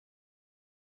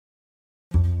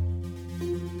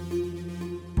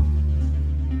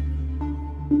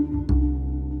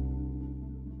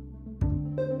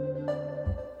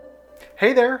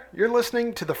Hey there, you're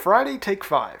listening to the Friday Take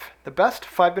 5, the best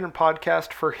 5-minute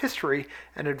podcast for history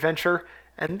and adventure,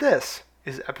 and this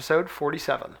is episode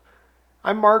 47.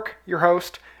 I'm Mark, your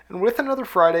host, and with another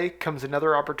Friday comes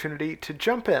another opportunity to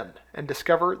jump in and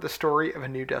discover the story of a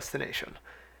new destination.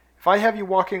 If I have you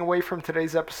walking away from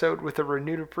today's episode with a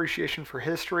renewed appreciation for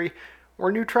history or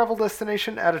a new travel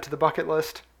destination added to the bucket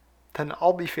list, then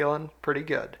I'll be feeling pretty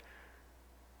good.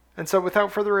 And so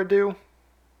without further ado,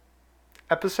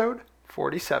 episode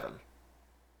 47.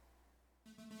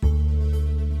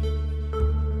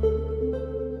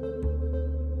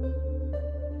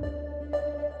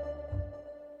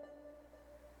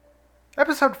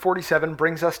 Episode 47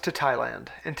 brings us to Thailand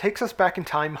and takes us back in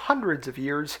time hundreds of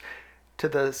years to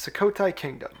the Sukhothai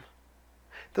Kingdom.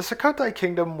 The Sukhothai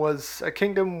Kingdom was a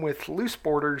kingdom with loose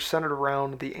borders centered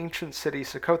around the ancient city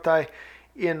Sukhothai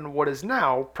in what is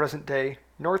now present-day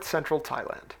north-central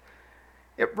Thailand.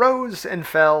 It rose and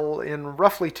fell in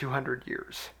roughly 200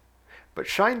 years, but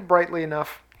shined brightly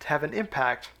enough to have an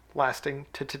impact lasting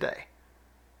to today.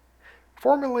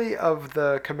 Formerly of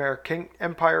the Khmer King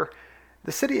Empire,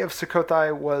 the city of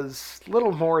Sukhothai was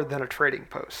little more than a trading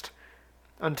post,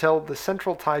 until the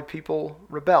central Thai people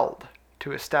rebelled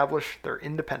to establish their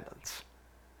independence.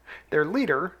 Their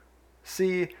leader,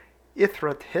 Si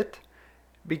Ithrathit,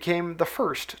 became the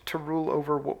first to rule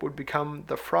over what would become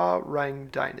the Phra Rang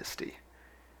dynasty.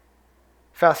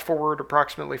 Fast forward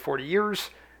approximately 40 years,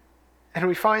 and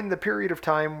we find the period of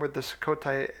time where the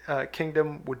Sukhothai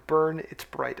kingdom would burn its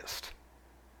brightest.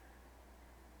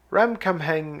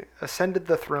 Ramkhamhaeng ascended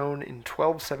the throne in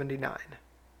 1279.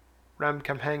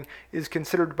 Ramkhamhaeng is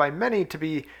considered by many to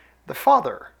be the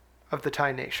father of the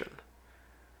Thai nation.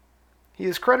 He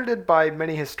is credited by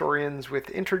many historians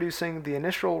with introducing the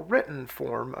initial written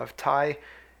form of Thai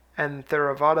and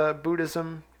Theravada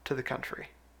Buddhism to the country.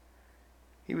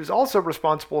 He was also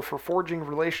responsible for forging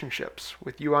relationships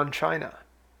with Yuan China,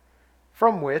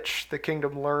 from which the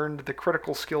kingdom learned the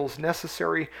critical skills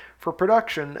necessary for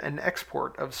production and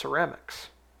export of ceramics.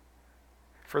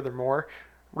 Furthermore,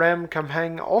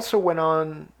 Ramkhamhaeng also went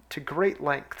on to great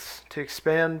lengths to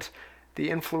expand the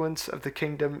influence of the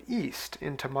kingdom east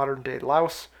into modern-day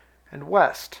Laos and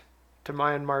west to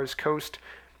Myanmar's coast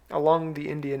along the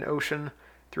Indian Ocean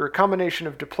through a combination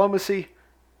of diplomacy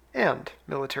and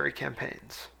military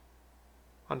campaigns.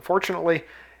 Unfortunately,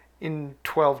 in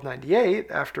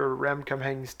 1298, after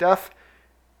Ramkhamhaeng's death,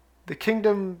 the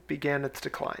kingdom began its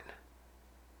decline.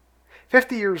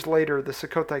 50 years later, the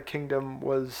Sukhothai kingdom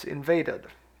was invaded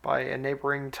by a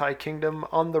neighboring Thai kingdom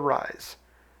on the rise,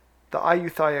 the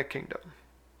Ayutthaya kingdom.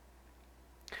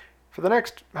 For the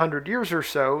next 100 years or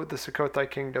so, the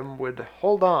Sukhothai kingdom would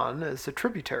hold on as a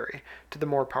tributary to the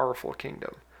more powerful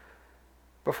kingdom,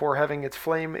 before having its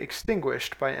flame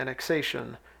extinguished by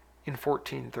annexation in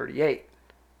 1438.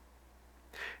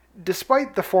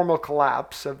 Despite the formal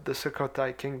collapse of the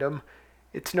Sukhothai kingdom,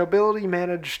 its nobility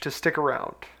managed to stick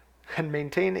around and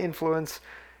maintain influence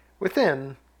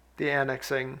within the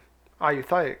annexing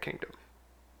Ayutthaya kingdom.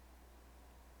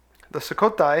 The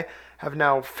Sukhothai have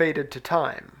now faded to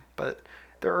time, but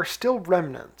there are still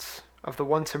remnants of the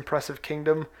once impressive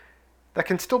kingdom that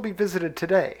can still be visited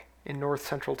today in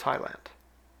north-central Thailand.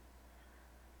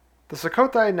 The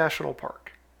Sukhothai National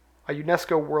Park, a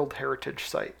UNESCO World Heritage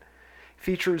Site,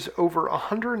 features over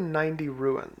 190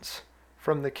 ruins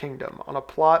from the kingdom on a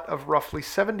plot of roughly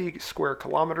 70 square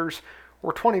kilometers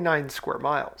or 29 square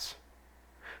miles.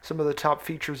 Some of the top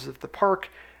features of the park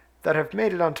that have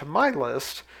made it onto my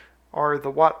list are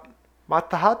the Wat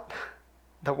Matahat,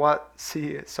 the Wat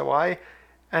Si Sawai,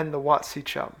 and the Wat Si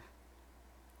Chum.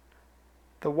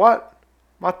 The Wat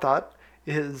Matahat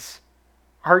is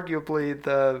arguably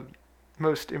the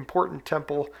most important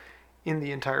temple in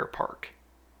the entire park.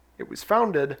 It was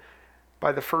founded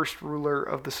by the first ruler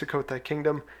of the Sukhothai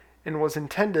kingdom and was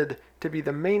intended to be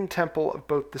the main temple of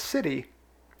both the city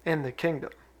and the kingdom.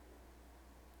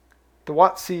 The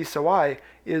Wat Si Sawai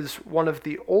is one of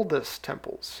the oldest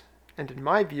temples, and in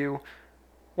my view,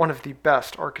 one of the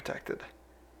best architected.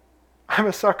 I'm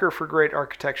a sucker for great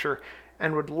architecture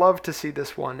and would love to see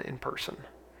this one in person.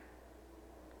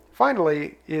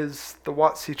 Finally is the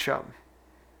Wat Si Chum.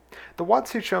 The Wat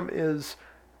Si Chum is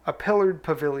a pillared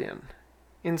pavilion,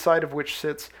 inside of which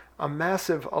sits a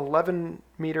massive 11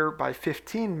 meter by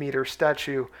 15 meter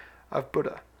statue of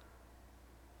Buddha.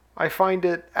 I find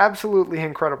it absolutely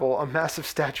incredible a massive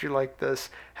statue like this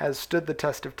has stood the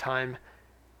test of time,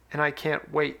 and I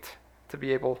can't wait to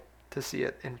be able to see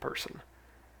it in person.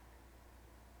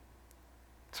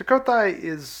 Sukhothai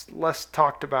is less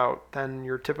talked about than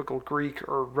your typical Greek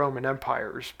or Roman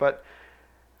empires, but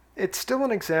it's still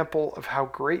an example of how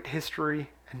great history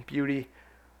and beauty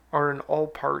are in all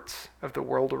parts of the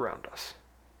world around us.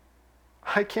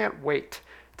 I can't wait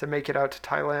to make it out to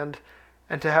Thailand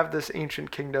and to have this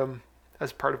ancient kingdom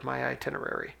as part of my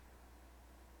itinerary.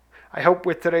 I hope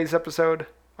with today's episode,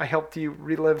 I helped you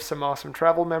relive some awesome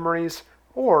travel memories,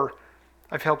 or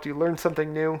I've helped you learn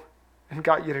something new and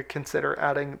got you to consider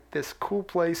adding this cool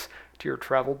place to your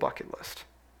travel bucket list.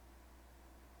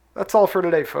 That's all for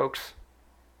today, folks.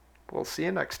 We'll see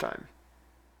you next time.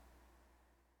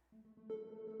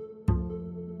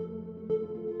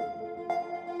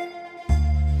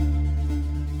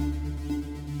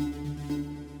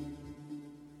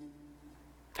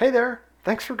 Hey there!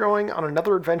 Thanks for going on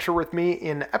another adventure with me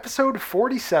in episode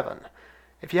 47.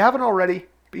 If you haven't already,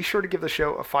 be sure to give the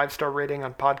show a 5-star rating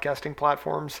on podcasting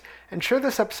platforms and share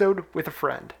this episode with a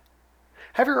friend.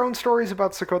 Have your own stories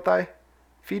about Sukhothai,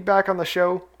 feedback on the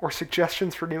show, or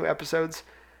suggestions for new episodes?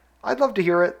 I'd love to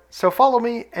hear it, so follow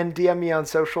me and DM me on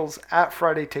socials at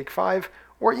FridayTake5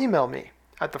 or email me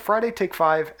at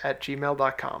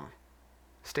thefridaytake5@gmail.com.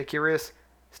 Stay curious,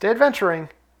 stay adventuring,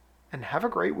 and have a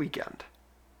great weekend.